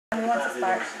wants to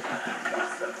start?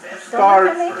 Start.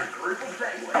 Don't look at me.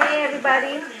 Hey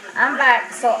everybody, I'm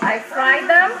back. So I fried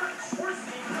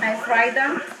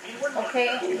them.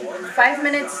 Okay, 5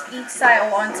 minutes each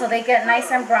side or until they get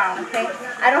nice and brown. Okay,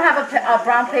 I don't have a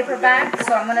brown paper bag,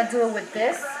 so I'm gonna do it with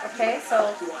this. Okay,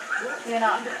 so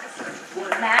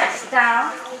mash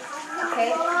down. Okay,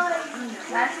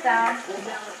 mash down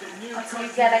until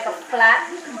you get like a flat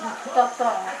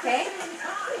toton. Okay,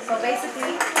 so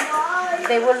basically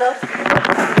they will look.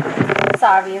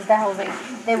 Sorry, is that Jose?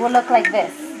 They will look like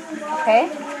this. Okay,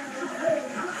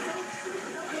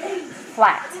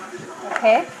 flat.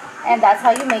 Okay, and that's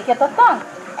how you make your toton.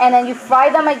 And then you fry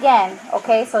them again.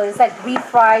 Okay, so it's like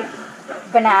refried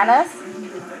bananas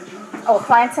or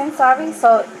plantain. Sorry,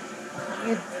 so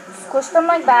you squish them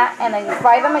like that, and then you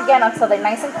fry them again until they're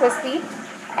nice and crispy,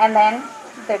 and then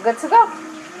they're good to go.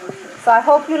 So I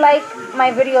hope you like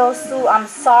my videos too. I'm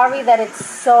sorry that it's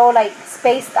so like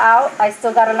spaced out. I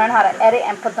still got to learn how to edit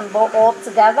and put them both all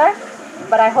together.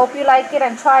 But I hope you like it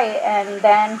and try it, and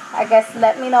then I guess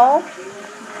let me know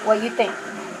what you think.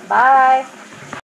 Bye.